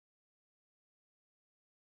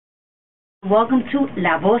welcome to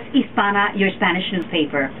La Voz Hispana, your Spanish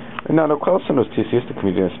newspaper. Nano, ¿cuáles son las noticias de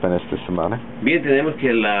Comunidad Hispana esta semana? Bien, tenemos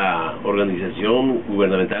que la organización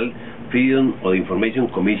gubernamental Freedom of Information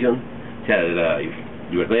Commission, o sea, de la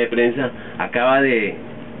libertad de prensa, acaba de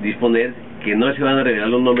disponer que no se van a revelar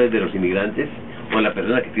los nombres de los inmigrantes o las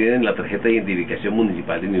personas que tienen la tarjeta de identificación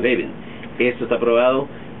municipal de New Haven. Esto está aprobado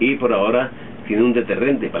y por ahora tiene un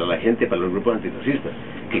deterrente para la gente, para los grupos antirracistas,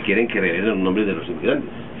 que quieren que revelen los nombres de los inmigrantes.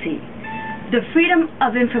 Sí. The Freedom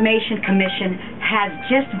of Information Commission has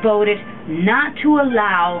just voted not to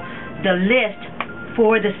allow the list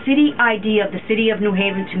for the city ID of the city of New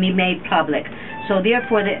Haven to be made public. So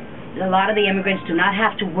therefore, a lot of the immigrants do not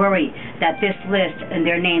have to worry that this list and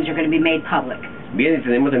their names are going to be made public. Bien, y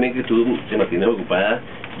tenemos también que tú te mantienes ocupada,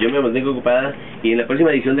 yo me mantengo ocupada, y en la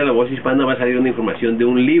próxima edición de La Voz Hispana va a salir una información de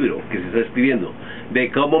un libro que se está escribiendo,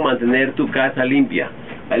 de cómo mantener tu casa limpia.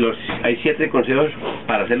 Hay 7 consejos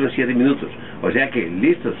para hacerlo en 7 minutos. O sea que,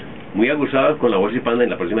 listos, muy aguzados con La Voz Hispana en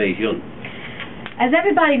la próxima edición. As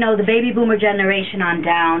everybody knows, the baby boomer generation on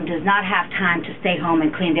down does not have time to stay home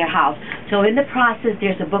and clean their house. So in the process,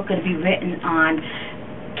 there's a book going to be written on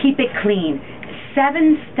Keep It Clean.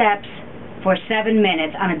 7 steps for 7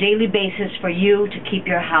 minutes on a daily basis for you to keep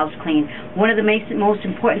your house clean. One of the most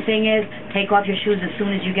important thing is take off your shoes as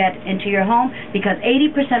soon as you get into your home, because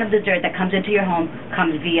 80% of the dirt that comes into your home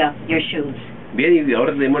comes via your shoes. Bien, y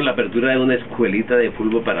ahora tenemos la apertura de una escuelita de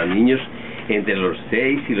fútbol para niños entre los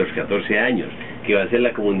 6 y los 14 años, que va a ser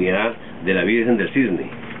la comunidad de la Virgen del Cisne,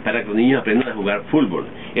 para que los niños aprendan a jugar fútbol.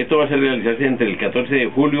 Esto va a realizarse entre el 14 de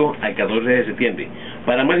julio al 14 de septiembre.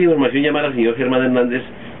 Para más información, llamar al señor Germán Hernández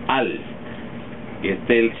al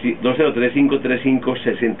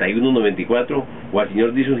 203-535-6194 o al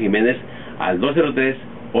señor Dison Jiménez al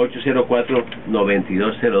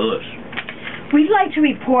 203-804-9202. We'd like to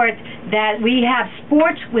report that we have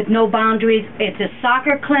Sports with No Boundaries. It's a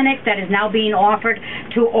soccer clinic that is now being offered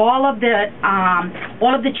to all of the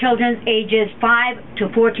children ages 5 to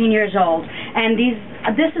 14 years old. And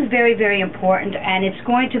this is very, very important, and it's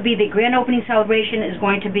going to be, the grand opening celebration is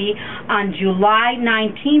going to be on July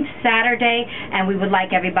 19th, Saturday, and we would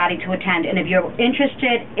like everybody to attend. And if you're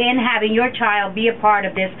interested in having your child be a part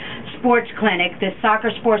of this sports clinic, this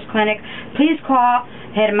soccer sports clinic, please call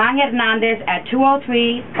Germán Hernández at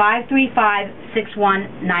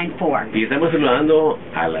 203-535-6194. Y estamos saludando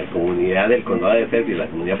a la comunidad del condado de Fairfield, la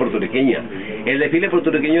comunidad puertorriqueña. El desfile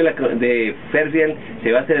puertorriqueño de Fairfield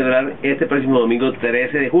se va a celebrar este próximo domingo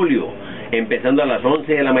 13 de julio, empezando a las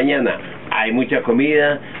 11 de la mañana. Hay mucha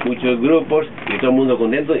comida, muchos grupos y todo el mundo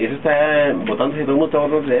contento. Y eso está votándose, todo el mundo está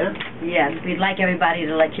votándose, ¿eh? Yes, we'd like everybody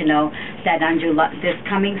to let you know that on this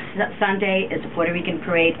coming Sunday is the Puerto Rican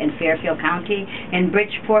Parade in Fairfield County in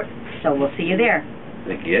Bridgeport, so we'll see you there.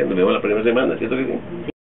 Aquí nos vemos la primera semana, ¿cierto que sí?